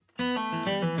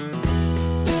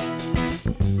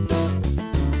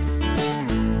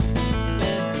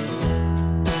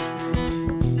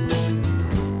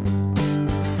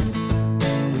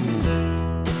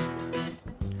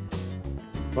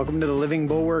Welcome to the Living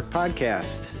Bulwark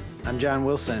Podcast. I'm John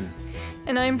Wilson.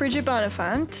 And I'm Bridget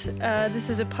Bonifant. This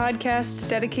is a podcast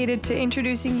dedicated to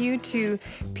introducing you to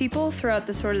people throughout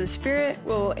the Sword of the Spirit.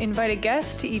 We'll invite a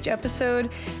guest to each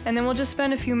episode, and then we'll just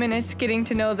spend a few minutes getting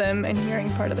to know them and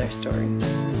hearing part of their story.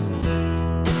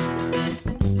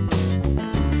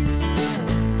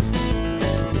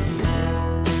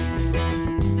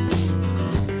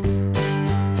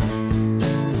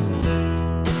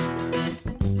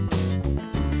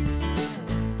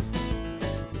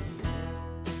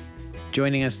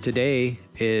 Joining us today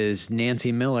is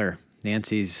Nancy Miller.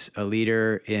 Nancy's a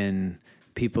leader in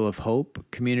People of Hope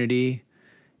community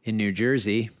in New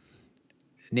Jersey.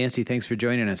 Nancy, thanks for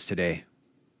joining us today.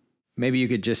 Maybe you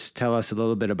could just tell us a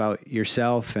little bit about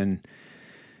yourself and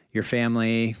your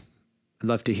family. I'd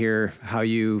love to hear how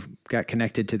you got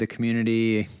connected to the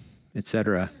community,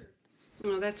 etc.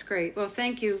 Well, that's great. Well,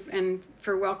 thank you and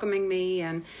for welcoming me,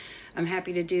 and I'm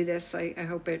happy to do this. I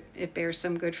hope it bears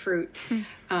some good fruit.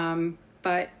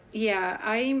 But yeah,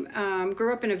 I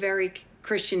grew up in a very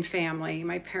Christian family.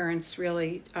 My parents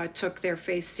really took their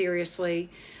faith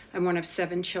seriously. I'm one of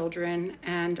 7 children,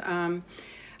 and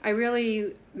I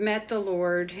really met the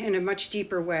Lord in a much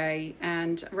deeper way.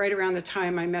 And right around the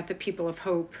time I met the People of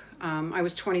Hope, I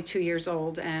was 22 years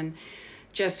old and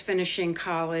just finishing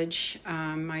college.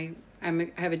 I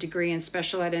have a degree in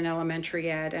special ed and elementary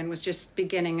ed and was just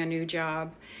beginning a new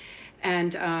job.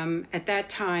 And at that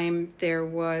time, there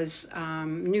was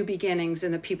new beginnings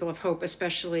in the People of Hope,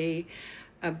 especially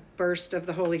a burst of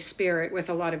the Holy Spirit with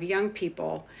a lot of young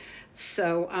people.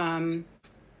 So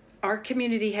our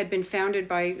community had been founded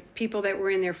by people that were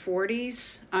in their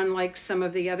 40s, unlike some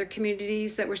of the other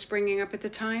communities that were springing up at the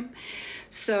time.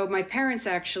 So my parents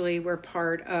actually were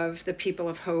part of the People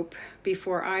of Hope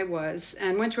before I was,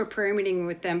 and went to a prayer meeting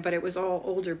with them, but it was all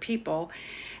older people.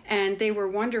 And they were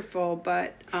wonderful,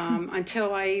 but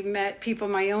until I met people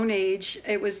my own age,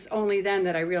 it was only then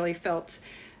that I really felt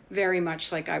very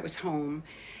much like I was home.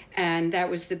 And that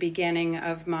was the beginning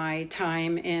of my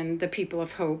time in the People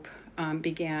of Hope.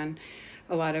 Began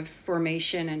a lot of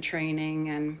formation and training,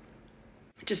 and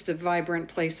just a vibrant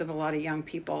place of a lot of young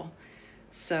people.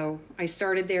 So I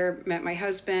started there, met my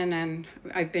husband, and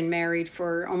I've been married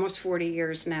for almost 40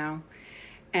 years now.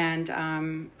 And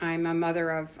I'm a mother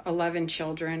of 11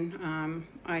 children.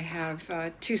 I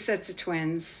have 2 sets of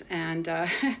twins, and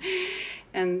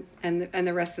and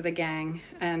the rest of the gang.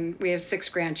 And we have 6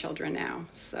 grandchildren now.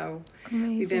 So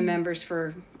Amazing. We've been members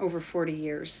for over 40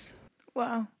 years.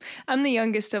 Wow. I'm the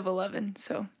youngest of 11,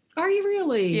 so. Are you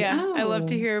really? Yeah, Oh. I love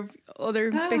to hear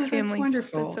other big families. That's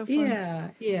wonderful. That's so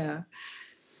fun. Yeah.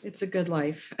 It's a good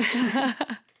life.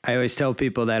 I always tell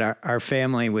people that our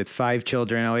family with 5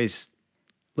 children always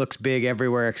looks big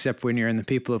everywhere except when you're in the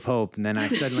People of Hope, and then I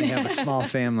suddenly have a small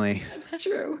family. It's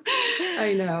true.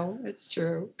 I know. It's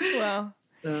true. Wow.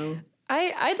 So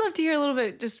I'd love to hear a little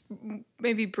bit, just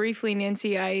maybe briefly,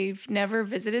 Nancy. I've never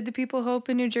visited the People of Hope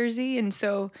in New Jersey, and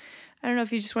so I don't know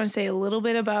if you just want to say a little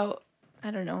bit about,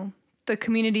 I don't know, the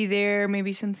community there,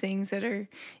 maybe some things that are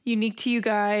unique to you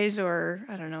guys, or,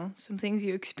 I don't know, some things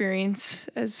you experience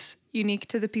as unique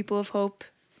to the People of Hope.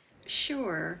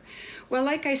 Sure. Well,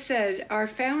 like I said, our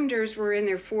founders were in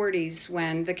their 40s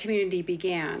when the community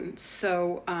began.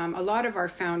 So a lot of our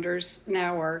founders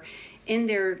now are in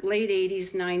their late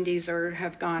 80s, 90s, or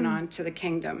have gone on to the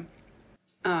kingdom.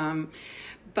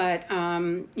 But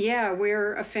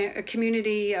we're a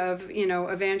community of,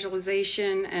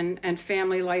 evangelization and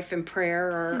family life and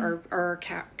prayer are our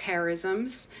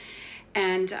charisms.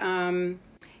 And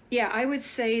I would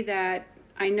say that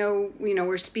I know,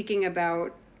 we're speaking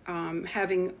about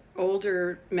having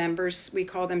older members, we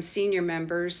call them senior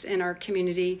members in our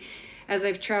community. As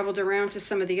I've traveled around to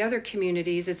some of the other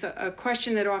communities, it's a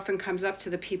question that often comes up to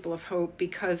the People of Hope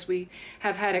because we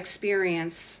have had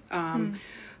experience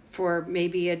for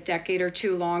maybe a decade or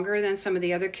 2 longer than some of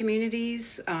the other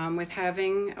communities with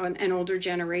having an older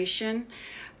generation.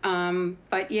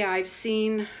 But yeah, I've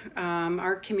seen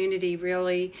our community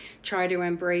really try to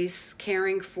embrace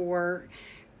caring for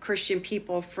Christian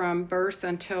people from birth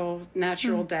until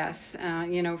natural death,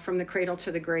 from the cradle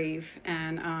to the grave.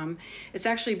 And it's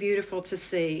actually beautiful to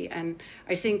see. And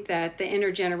I think that the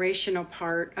intergenerational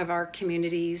part of our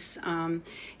communities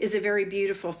is a very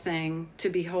beautiful thing to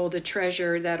behold, a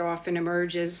treasure that often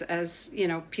emerges as,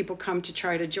 people come to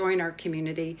try to join our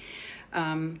community.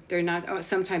 They're not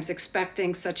sometimes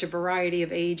expecting such a variety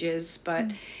of ages,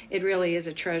 but it really is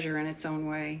a treasure in its own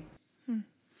way.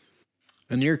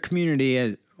 And your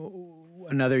community,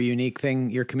 another unique thing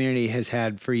your community has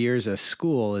had for years, a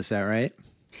school, is that right?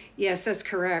 Yes, that's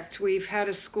correct. We've had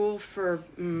a school for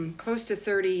close to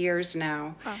 30 years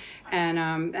now, wow.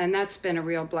 And that's been a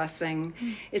real blessing.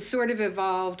 It's sort of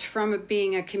evolved from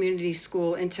being a community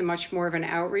school into much more of an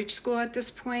outreach school at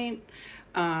this point.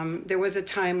 There was a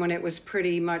time when it was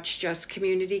pretty much just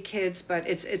community kids, but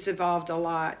it's evolved a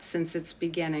lot since its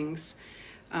beginnings.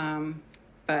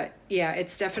 But yeah,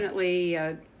 it's definitely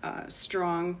a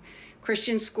strong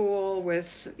Christian school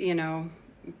with,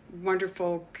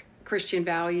 wonderful Christian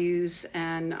values,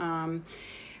 and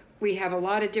we have a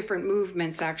lot of different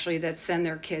movements actually that send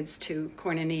their kids to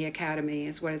Koinonia Academy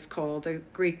is what it's called. The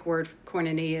Greek word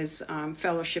koinonia is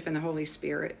fellowship in the Holy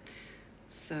Spirit.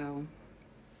 So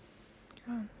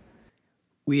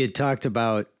we had talked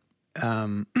about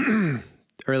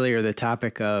earlier the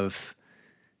topic of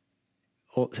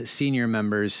senior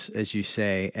members, as you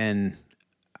say, and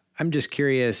I'm just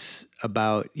curious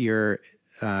about your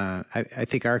I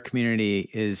think our community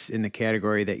is in the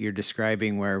category that you're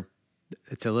describing where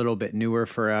it's a little bit newer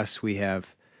for us. We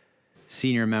have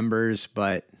senior members,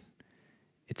 but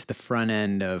it's the front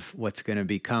end of what's going to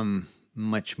become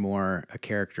much more a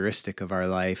characteristic of our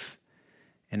life.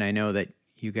 And I know that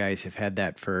you guys have had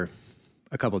that for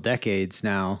a couple decades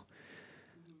now.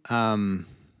 I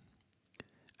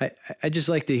just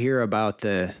like to hear about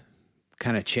the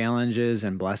kind of challenges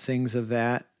and blessings of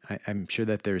that. I'm sure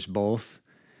that there's both.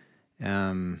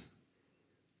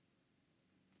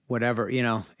 Whatever,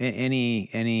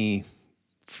 any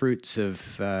fruits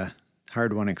of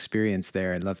hard-won experience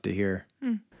there, I'd love to hear.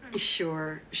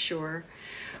 Sure.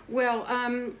 Well,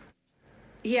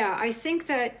 yeah, I think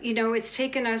that, it's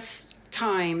taken us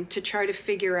time to try to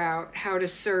figure out how to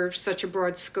serve such a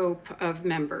broad scope of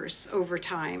members over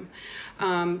time.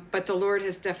 But the Lord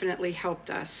has definitely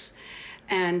helped us.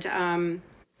 And,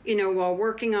 while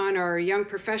working on our young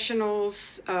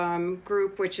professionals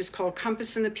group, which is called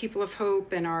Compass and the People of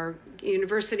Hope, and our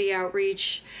university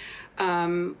outreach,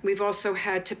 we've also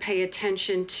had to pay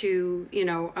attention to,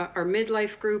 our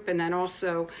midlife group and then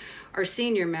also our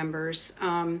senior members.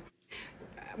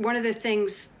 One of the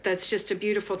things that's just a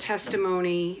beautiful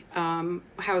testimony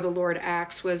how the Lord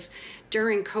acts was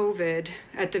during COVID,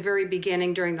 at the very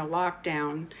beginning, during the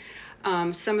lockdown,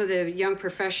 some of the young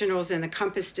professionals in the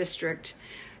Compass District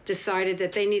decided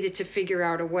that they needed to figure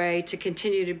out a way to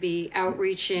continue to be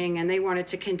outreaching, and they wanted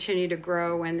to continue to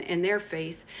grow in their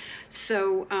faith.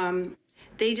 So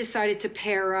they decided to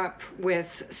pair up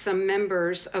with some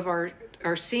members of our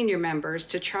senior members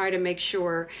to try to make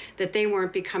sure that they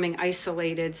weren't becoming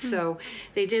isolated. So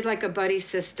they did like a buddy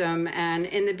system, and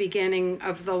in the beginning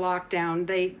of the lockdown,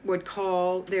 they would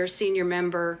call their senior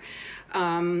member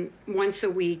once a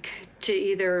week to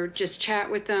either just chat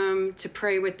with them, to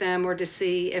pray with them, or to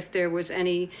see if there was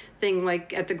anything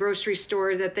like at the grocery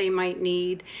store that they might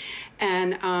need.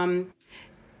 And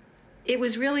it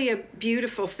was really a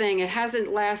beautiful thing. It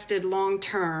hasn't lasted long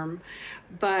term,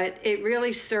 but it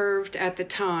really served at the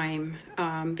time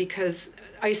because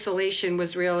isolation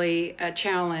was really a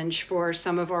challenge for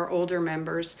some of our older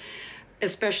members,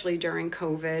 especially during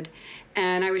COVID.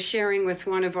 And I was sharing with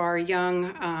one of our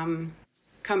young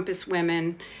Compass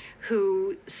women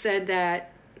who said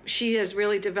that she has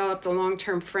really developed a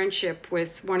long-term friendship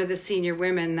with one of the senior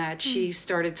women that she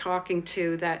started talking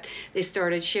to, that they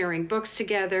started sharing books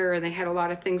together and they had a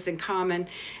lot of things in common,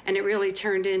 and it really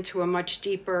turned into a much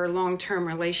deeper long-term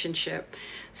relationship.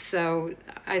 So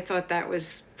I thought that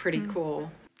was pretty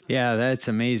cool. Yeah, that's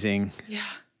amazing.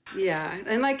 Yeah.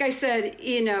 And like I said,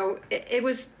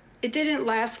 it didn't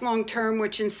last long term,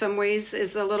 which in some ways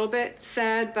is a little bit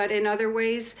sad, but in other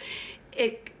ways,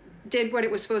 it did what it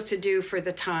was supposed to do for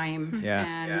the time.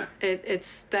 Yeah. And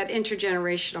it's that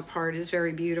intergenerational part is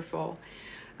very beautiful.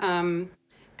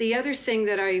 The other thing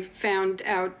that I found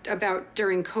out about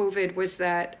during COVID was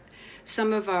that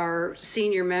some of our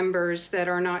senior members that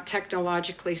are not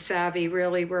technologically savvy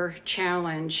really were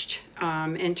challenged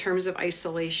in terms of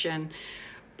isolation.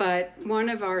 But one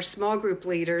of our small group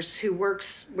leaders who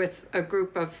works with a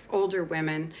group of older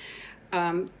women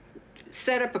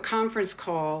set up a conference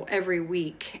call every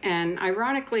week. And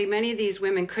ironically, many of these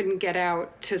women couldn't get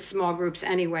out to small groups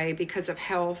anyway because of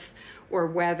health or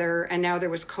weather, and now there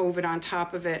was COVID on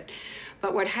top of it.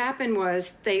 But what happened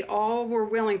was they all were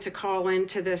willing to call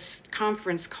into this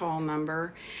conference call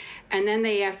number. And then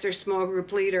they asked their small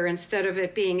group leader, instead of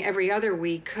it being every other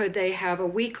week, could they have a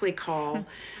weekly call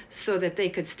so that they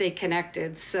could stay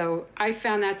connected? So I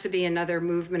found that to be another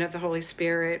movement of the Holy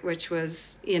Spirit, which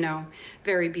was,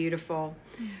 very beautiful.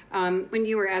 When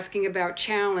you were asking about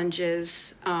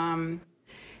challenges,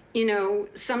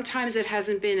 sometimes it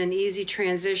hasn't been an easy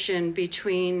transition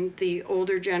between the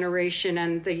older generation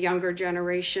and the younger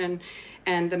generation.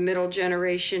 and the middle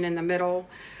generation in the middle.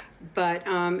 But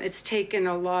it's taken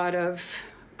a lot of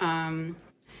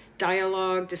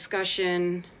dialogue,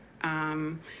 discussion.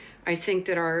 I think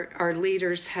that our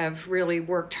leaders have really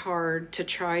worked hard to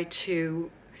try to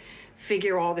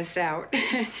figure all this out.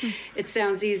 It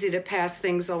sounds easy to pass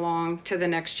things along to the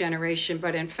next generation,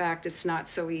 but in fact, it's not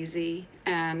so easy.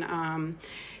 And,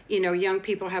 young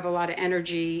people have a lot of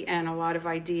energy and a lot of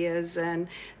ideas, and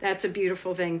that's a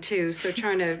beautiful thing too. So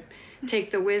trying to take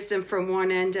the wisdom from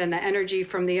one end and the energy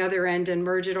from the other end and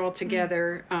merge it all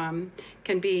together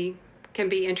can be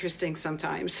interesting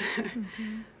sometimes.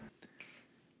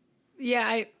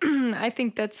 Yeah, I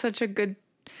think that's such a good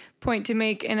point to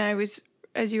make. And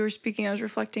as you were speaking, I was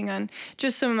reflecting on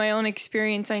just some of my own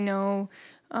experience. I know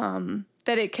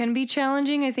that it can be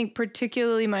challenging. I think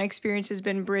particularly my experience has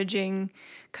been bridging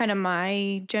kind of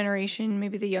my generation,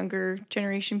 maybe the younger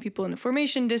generation, people in the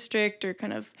formation district, or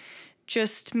kind of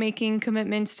just making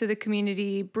commitments to the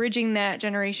community, bridging that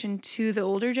generation to the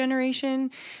older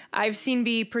generation. I've seen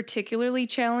be particularly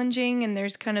challenging, and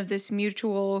there's kind of this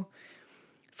mutual...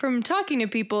 From talking to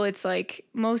people, it's like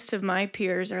most of my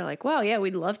peers are like, wow, yeah,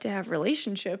 we'd love to have a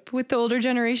relationship with the older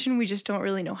generation. We just don't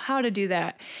really know how to do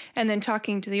that. And then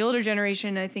talking to the older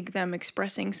generation, I think them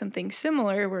expressing something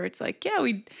similar where it's like, yeah,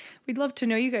 we'd love to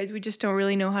know you guys. We just don't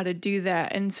really know how to do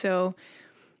that. And so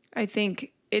I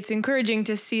think it's encouraging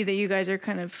to see that you guys are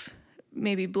kind of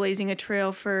maybe blazing a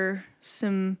trail for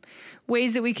some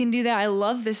ways that we can do that. I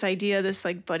love this idea, this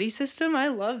like buddy system. I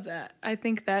love that. I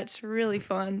think that's really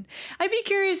fun. I'd be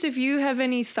curious if you have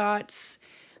any thoughts.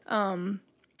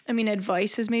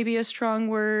 Advice is maybe a strong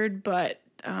word, but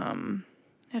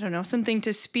I don't know, something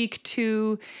to speak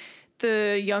to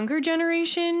the younger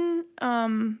generation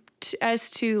as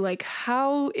to like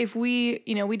how, if we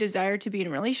desire to be in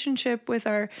a relationship with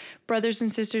our brothers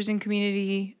and sisters in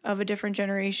community of a different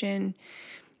generation.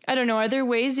 I don't know, are there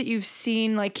ways that you've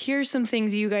seen, like, here's some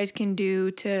things you guys can do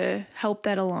to help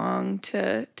that along,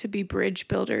 to be bridge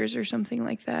builders or something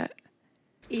like that?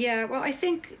 Yeah, well, I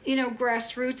think,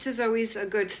 grassroots is always a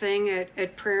good thing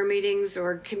at prayer meetings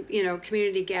or,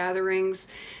 community gatherings,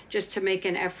 just to make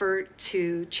an effort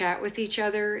to chat with each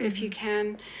other if you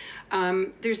can.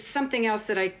 There's something else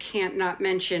that I can't not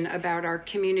mention about our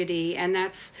community, and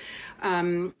that's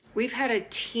we've had a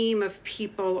team of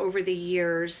people over the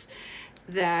years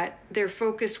that their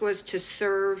focus was to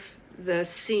serve the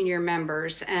senior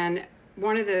members. And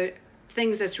one of the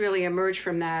things that's really emerged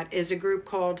from that is a group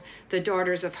called the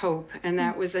Daughters of Hope. And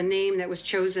that was a name that was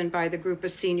chosen by the group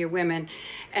of senior women.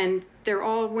 And they're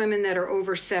all women that are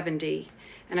over 70.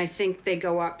 And I think they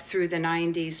go up through the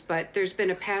 90s. But there's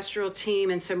been a pastoral team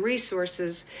and some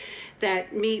resources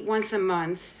that meet once a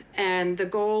month. And the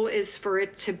goal is for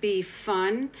it to be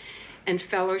fun and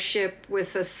fellowship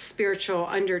with a spiritual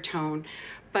undertone.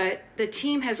 But the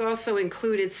team has also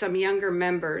included some younger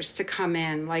members to come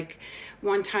in. Like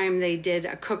one time they did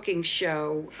a cooking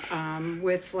show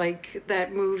with like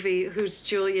that movie, who's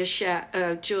Julia Child,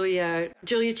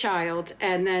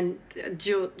 and then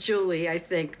Julie, I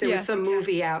think. There was some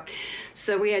movie out.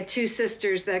 So we had two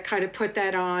sisters that kind of put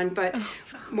that on, but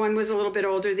one was a little bit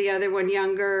older, the other one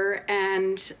younger.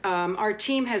 And our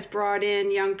team has brought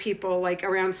in young people, like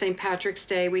around St. Patrick's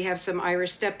Day. We have some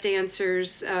Irish step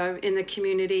dancers in the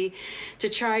community to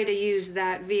try to use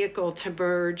that vehicle to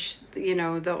merge,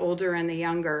 the older and the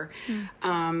younger.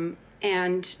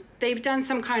 And they've done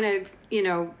some kind of,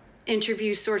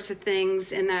 interview sorts of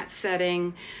things in that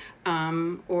setting,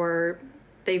 or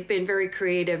they've been very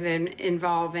creative in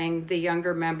involving the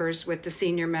younger members with the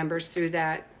senior members through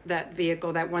that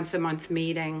vehicle, that once a month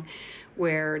meeting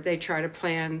where they try to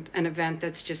plan an event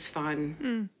that's just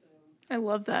fun. I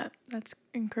love that. That's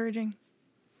encouraging.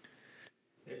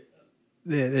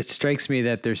 It strikes me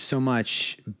that there's so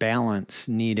much balance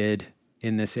needed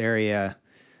in this area.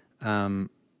 When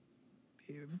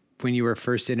you were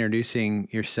first introducing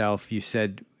yourself, you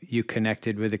said you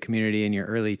connected with the community in your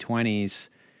early 20s,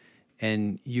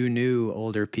 and you knew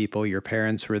older people, your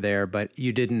parents were there, but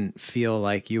you didn't feel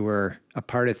like you were a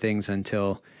part of things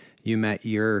until you met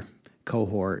your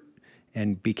cohort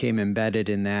and became embedded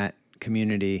in that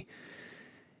community.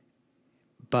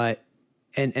 But,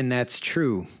 and that's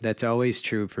true. That's always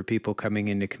true for people coming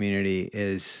into community,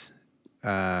 is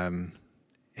having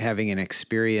an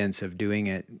experience of doing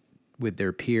it with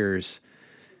their peers.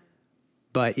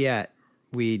 But yet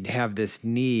we have this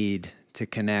need to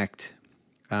connect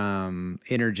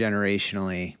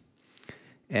intergenerationally.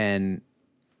 And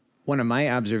one of my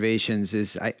observations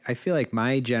is I feel like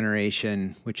my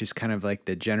generation, which is kind of like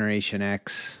the Generation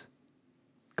X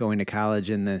going to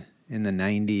college in the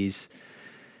 90s,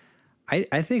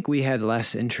 I think we had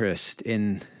less interest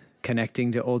in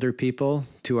connecting to older people,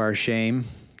 to our shame.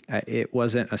 It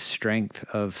wasn't a strength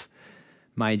of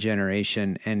my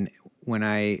generation. And when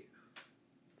I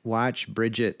watch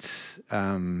Bridget's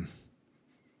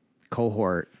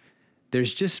cohort,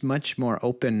 there's just much more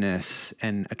openness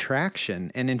and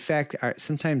attraction. And in fact,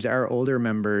 sometimes our older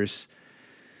members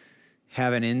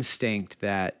have an instinct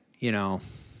that, the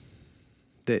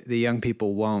young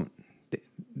people won't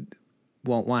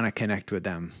want to connect with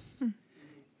them.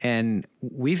 And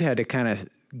we've had to kind of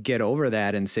get over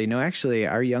that and say, no, actually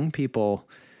our young people,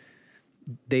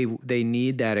 they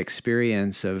need that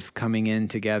experience of coming in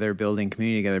together, building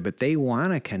community together, but they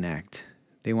want to connect.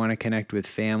 They want to connect with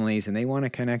families, and they want to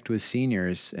connect with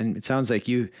seniors. And it sounds like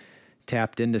you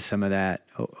tapped into some of that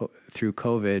through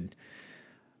COVID.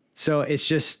 So it's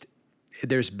just,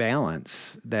 there's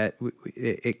balance that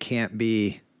it can't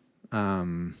be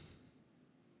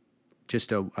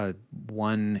just a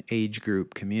one age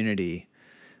group community.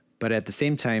 But at the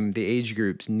same time, the age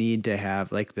groups need to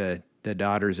have, like the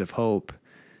Daughters of Hope,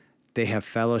 they have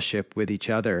fellowship with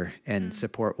each other and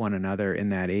support one another in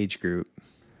that age group.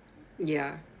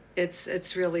 Yeah,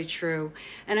 it's really true.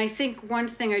 And I think one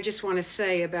thing I just want to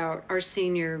say about our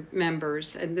senior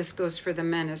members, and this goes for the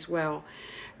men as well,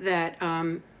 that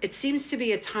it seems to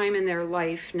be a time in their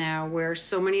life now where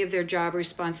so many of their job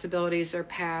responsibilities are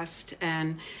past,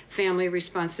 and family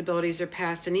responsibilities are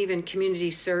past, and even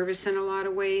community service in a lot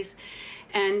of ways.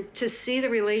 And to see the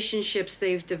relationships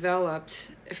they've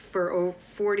developed for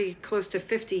 40, close to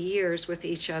 50 years with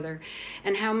each other,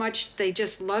 and how much they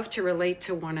just love to relate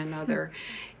to one another.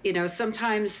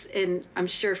 Sometimes, I'm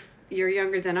sure you're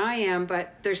younger than I am,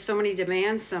 but there's so many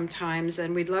demands sometimes,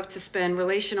 and we'd love to spend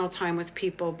relational time with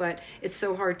people, but it's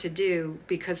so hard to do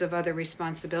because of other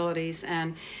responsibilities.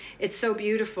 And it's so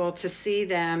beautiful to see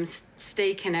them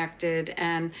stay connected.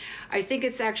 And I think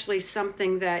it's actually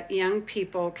something that young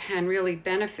people can really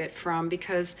benefit from,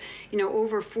 because,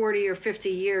 over 40 or 50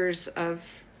 years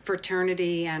of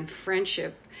fraternity and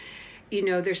friendship,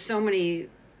 there's so many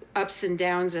ups and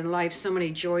downs in life, so many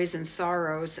joys and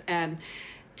sorrows, and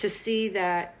to see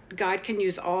that God can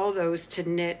use all those to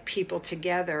knit people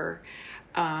together.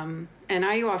 And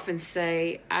I often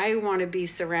say, I want to be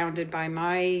surrounded by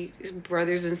my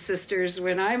brothers and sisters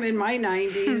when I'm in my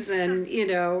 90s and,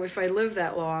 if I live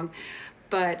that long.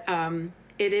 But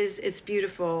it's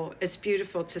beautiful. It's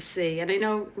beautiful to see. And I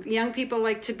know young people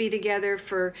like to be together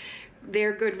for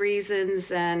their good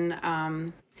reasons,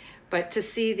 and but to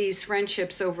see these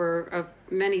friendships over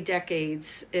many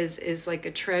decades is like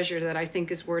a treasure that I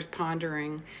think is worth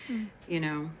pondering,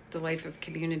 the life of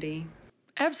community.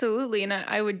 Absolutely. And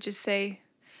I would just say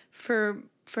for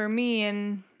me,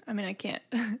 and I mean, I can't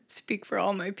speak for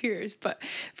all my peers, but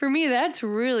for me, that's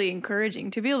really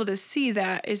encouraging. To be able to see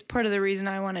that is part of the reason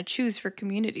I want to choose for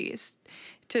communities.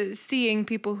 To seeing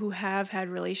people who have had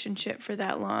relationship for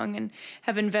that long and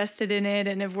have invested in it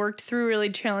and have worked through really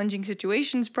challenging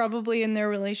situations probably in their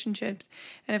relationships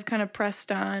and have kind of pressed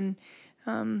on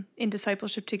in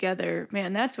discipleship together.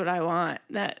 Man, that's what I want.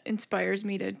 That inspires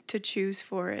me to choose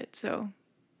for it. So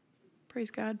praise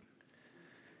God.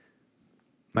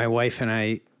 My wife and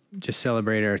I just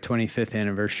celebrated our 25th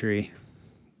anniversary,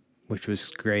 which was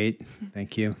great.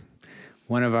 Thank you.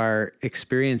 One of our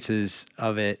experiences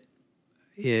of it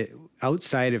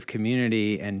outside of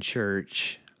community and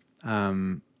church,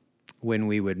 when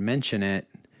we would mention it,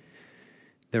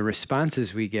 the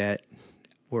responses we get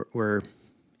were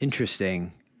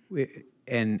interesting.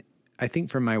 And I think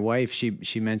for my wife,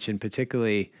 she mentioned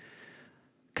particularly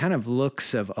kind of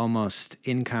looks of almost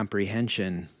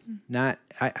incomprehension. I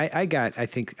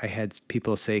think I had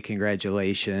people say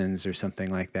congratulations or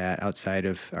something like that outside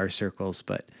of our circles,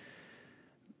 but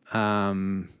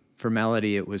for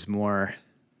Melody, it was more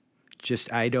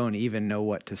just, I don't even know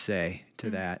what to say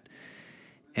to that.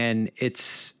 And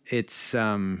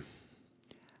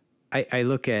I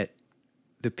look at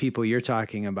the people you're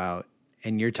talking about,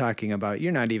 and you're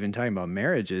not even talking about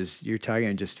marriages, you're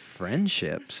talking just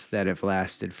friendships that have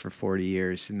lasted for 40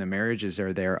 years, and the marriages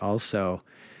are there also.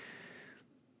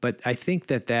 But I think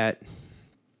that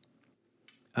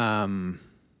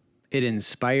it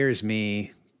inspires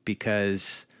me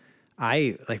because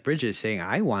like Bridget is saying,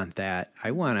 I want that. I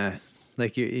want to,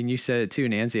 like you, and you said it too,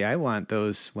 Nancy, I want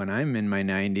those when I'm in my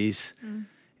 90s,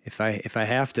 if I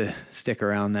have to stick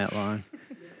around that long.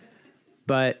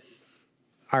 But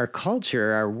our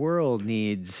culture, our world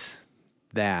needs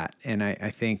that. And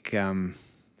I think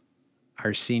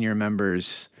our senior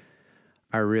members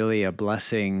are really a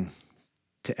blessing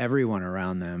to everyone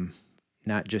around them,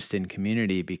 not just in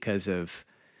community, because of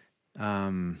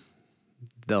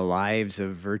the lives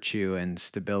of virtue and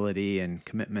stability and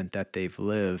commitment that they've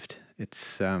lived.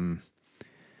 It's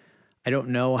I don't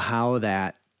know how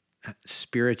that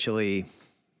spiritually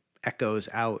echoes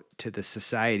out to the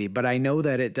society, but I know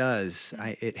that it does.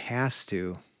 It has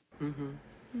to.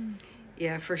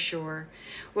 Yeah, for sure.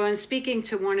 Well, and speaking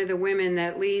to one of the women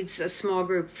that leads a small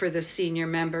group for the senior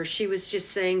members, she was just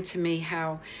saying to me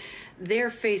how their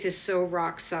faith is so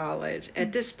rock solid.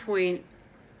 At this point,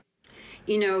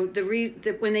 you know,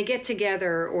 when they get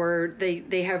together or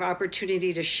they have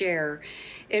opportunity to share,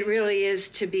 it really is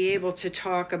to be able to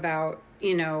talk about,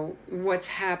 you know, what's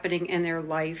happening in their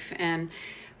life. And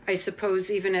I suppose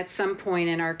even at some point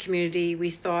in our community, we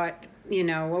thought, you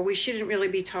know, well, we shouldn't really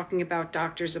be talking about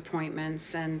doctor's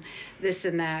appointments and this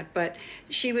and that. But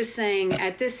she was saying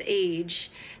at this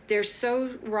age, they're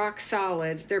so rock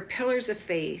solid, they're pillars of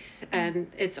faith,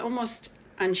 and it's almost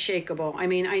unshakable. I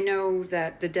mean, I know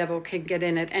that the devil can get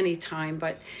in at any time,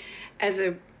 but as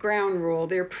a ground rule,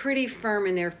 they're pretty firm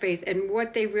in their faith. And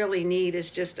what they really need is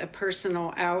just a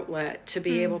personal outlet to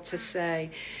be able to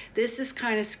say, this is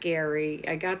kind of scary.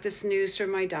 I got this news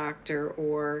from my doctor,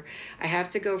 or I have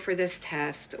to go for this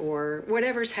test, or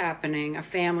whatever's happening, a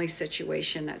family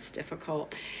situation that's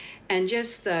difficult. And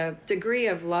just the degree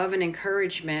of love and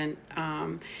encouragement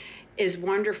is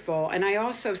wonderful. And I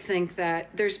also think that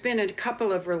there's been a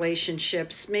couple of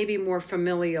relationships, maybe more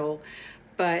familial,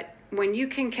 but when you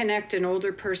can connect an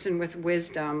older person with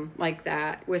wisdom like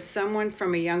that, with someone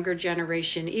from a younger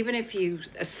generation, even if you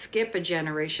skip a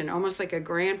generation, almost like a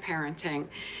grandparenting,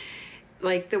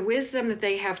 like the wisdom that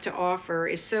they have to offer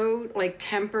is so like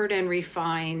tempered and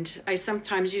refined. I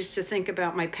sometimes used to think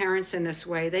about my parents in this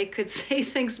way. They could say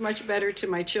things much better to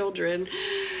my children,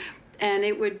 and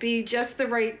it would be just the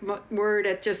right word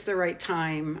at just the right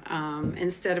time,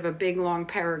 instead of a big long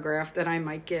paragraph that I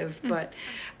might give. But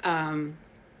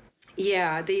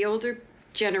yeah, the older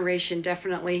generation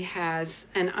definitely has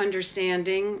an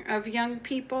understanding of young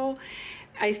people,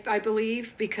 I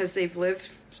believe, because they've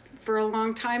lived for a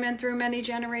long time and through many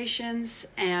generations,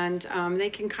 and they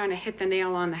can kind of hit the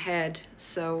nail on the head.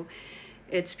 So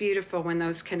it's beautiful when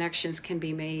those connections can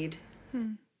be made.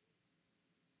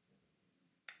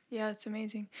 Yeah, it's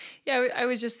amazing. Yeah, I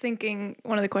was just thinking,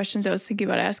 one of the questions I was thinking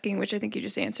about asking, which I think you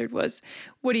just answered, was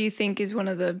what do you think is one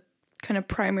of the kind of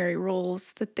primary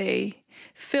roles that they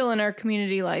fill in our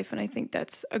community life? And I think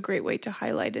that's a great way to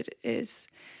highlight it, is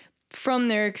from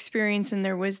their experience and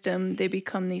their wisdom, they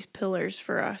become these pillars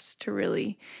for us to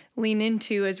really lean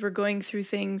into as we're going through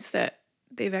things that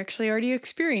they've actually already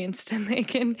experienced, and they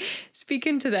can speak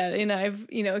into that. And I've,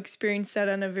 experienced that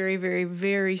on a very, very,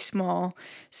 very small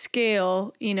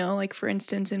scale, like for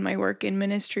instance, in my work in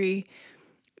ministry,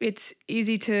 it's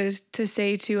easy to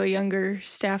say to a younger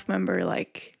staff member,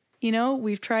 like,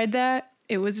 we've tried that.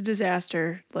 It was a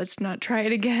disaster. Let's not try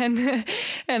it again.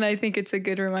 And I think it's a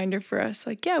good reminder for us,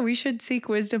 like, yeah, we should seek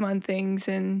wisdom on things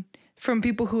and from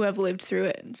people who have lived through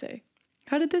it and say,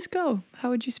 how did this go? How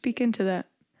would you speak into that?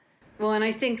 Well, and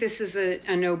I think this is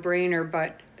a no-brainer,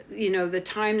 but, the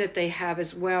time that they have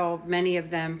as well, many of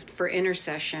them for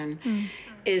intercession,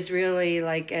 is really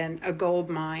like a gold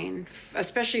mine,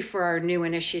 especially for our new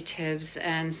initiatives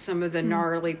and some of the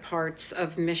gnarly parts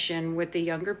of mission with the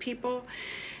younger people.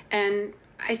 And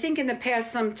I think in the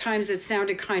past, sometimes it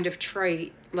sounded kind of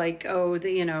trite, like, oh,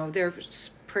 they're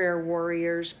prayer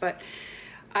warriors. But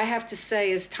I have to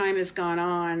say, as time has gone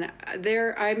on,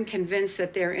 I'm convinced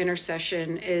that their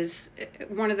intercession is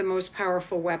one of the most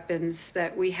powerful weapons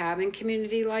that we have in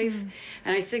community life.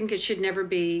 And I think it should never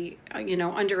be,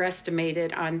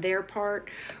 underestimated on their part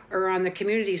or on the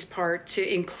community's part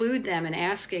to include them in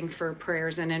asking for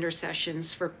prayers and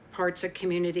intercessions for parts of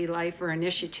community life or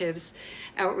initiatives,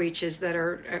 outreaches that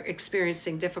are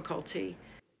experiencing difficulty.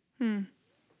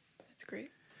 That's great.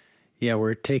 Yeah,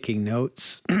 we're taking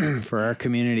notes for our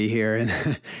community here,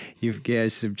 and you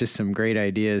guys have just some great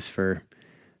ideas for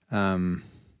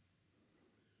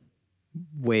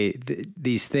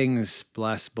these things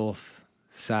bless both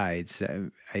sides.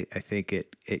 I think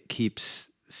it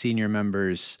keeps senior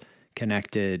members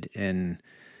connected and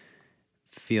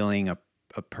feeling a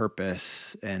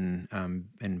purpose and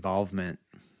involvement,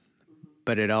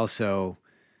 but it also,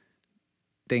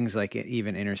 things like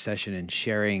even intercession and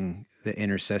sharing the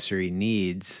intercessory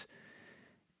needs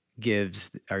gives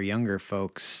our younger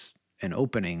folks an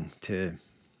opening to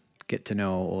get to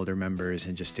know older members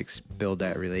and just build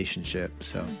that relationship.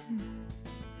 So,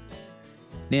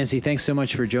 Nancy, thanks so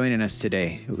much for joining us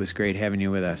today. It was great having you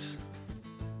with us.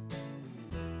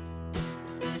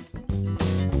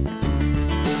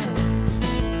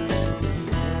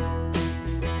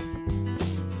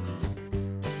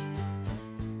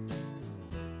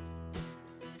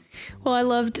 Well, I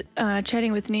loved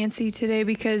chatting with Nancy today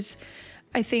because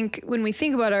I think when we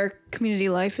think about our community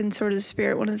life and sort of the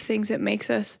spirit, one of the things that makes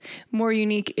us more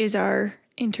unique is the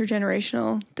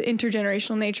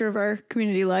intergenerational nature of our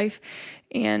community life.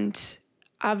 And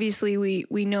obviously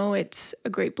we know it's a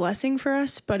great blessing for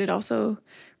us, but it also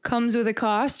comes with a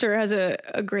cost or has a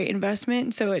great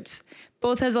investment. So it's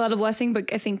both has a lot of blessing,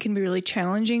 but I think can be really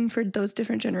challenging for those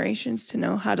different generations to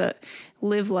know how to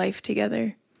live life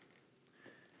together.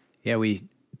 Yeah, we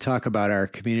talk about our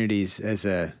communities as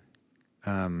a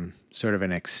sort of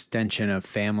an extension of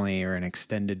family or an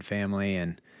extended family.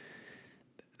 And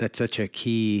that's such a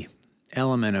key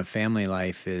element of family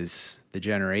life is the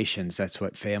generations. That's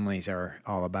what families are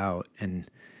all about. And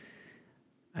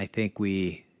I think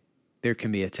there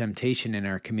can be a temptation in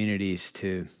our communities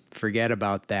to forget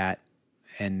about that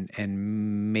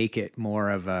and make it more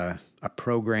of a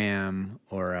program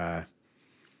or an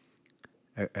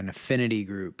affinity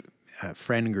group, a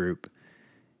friend group.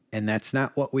 And that's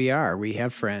not what we are. We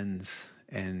have friends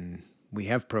and we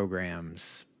have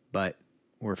programs, but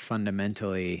we're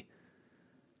fundamentally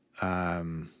a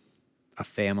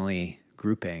family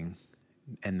grouping,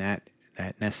 and that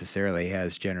necessarily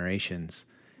has generations.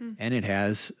 And it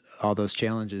has all those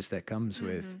challenges that comes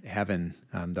with having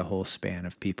the whole span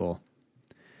of people.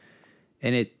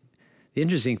 And the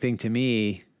interesting thing to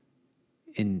me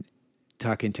in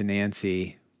talking to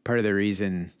Nancy, part of the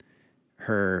reason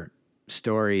her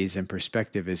stories and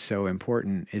perspective is so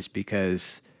important is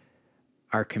because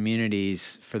our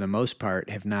communities, for the most part,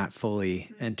 have not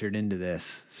fully entered into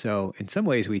this. So in some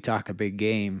ways, we talk a big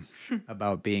game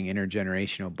about being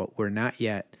intergenerational, but we're not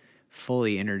yet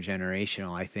fully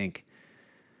intergenerational. I think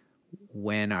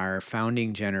when our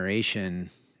founding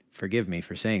generation, forgive me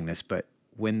for saying this, but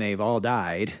when they've all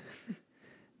died,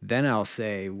 then I'll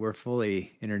say we're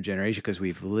fully intergenerational because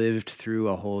we've lived through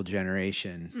a whole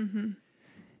generation.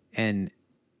 And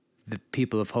the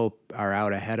people of hope are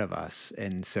out ahead of us.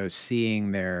 And so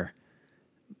seeing their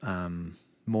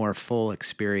more full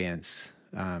experience,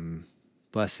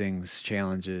 blessings,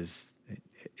 challenges,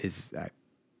 is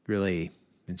really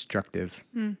instructive.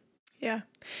 Yeah.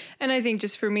 And I think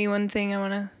just for me, one thing I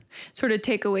want to sort of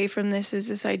take away from this is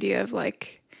this idea of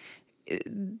like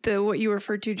what you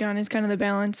referred to, John, is kind of the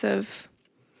balance of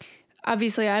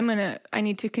obviously I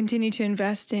need to continue to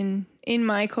invest in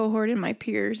my cohort and my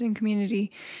peers and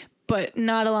community, but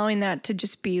not allowing that to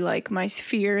just be like my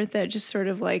sphere that just sort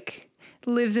of like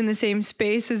lives in the same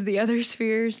space as the other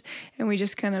spheres and we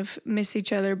just kind of miss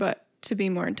each other, but to be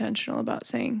more intentional about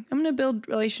saying, I'm going to build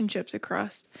relationships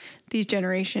across these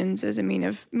generations as a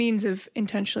means of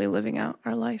intentionally living out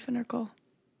our life and our goal.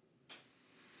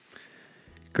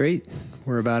 Great.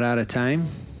 We're about out of time.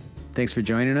 Thanks for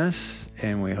joining us,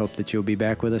 and we hope that you'll be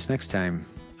back with us next time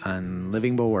on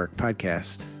Living Bulwark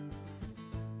Podcast.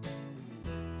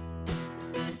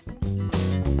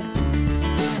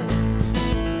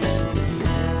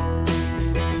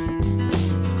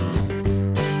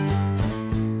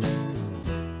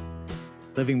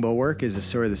 Living Bulwark is a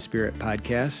Sword of the Spirit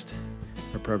podcast.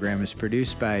 Our program is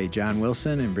produced by John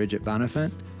Wilson and Bridget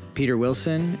Bonifant. Peter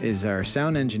Wilson is our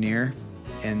sound engineer,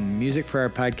 and music for our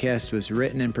podcast was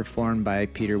written and performed by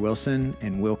Peter Wilson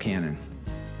and Will Cannon.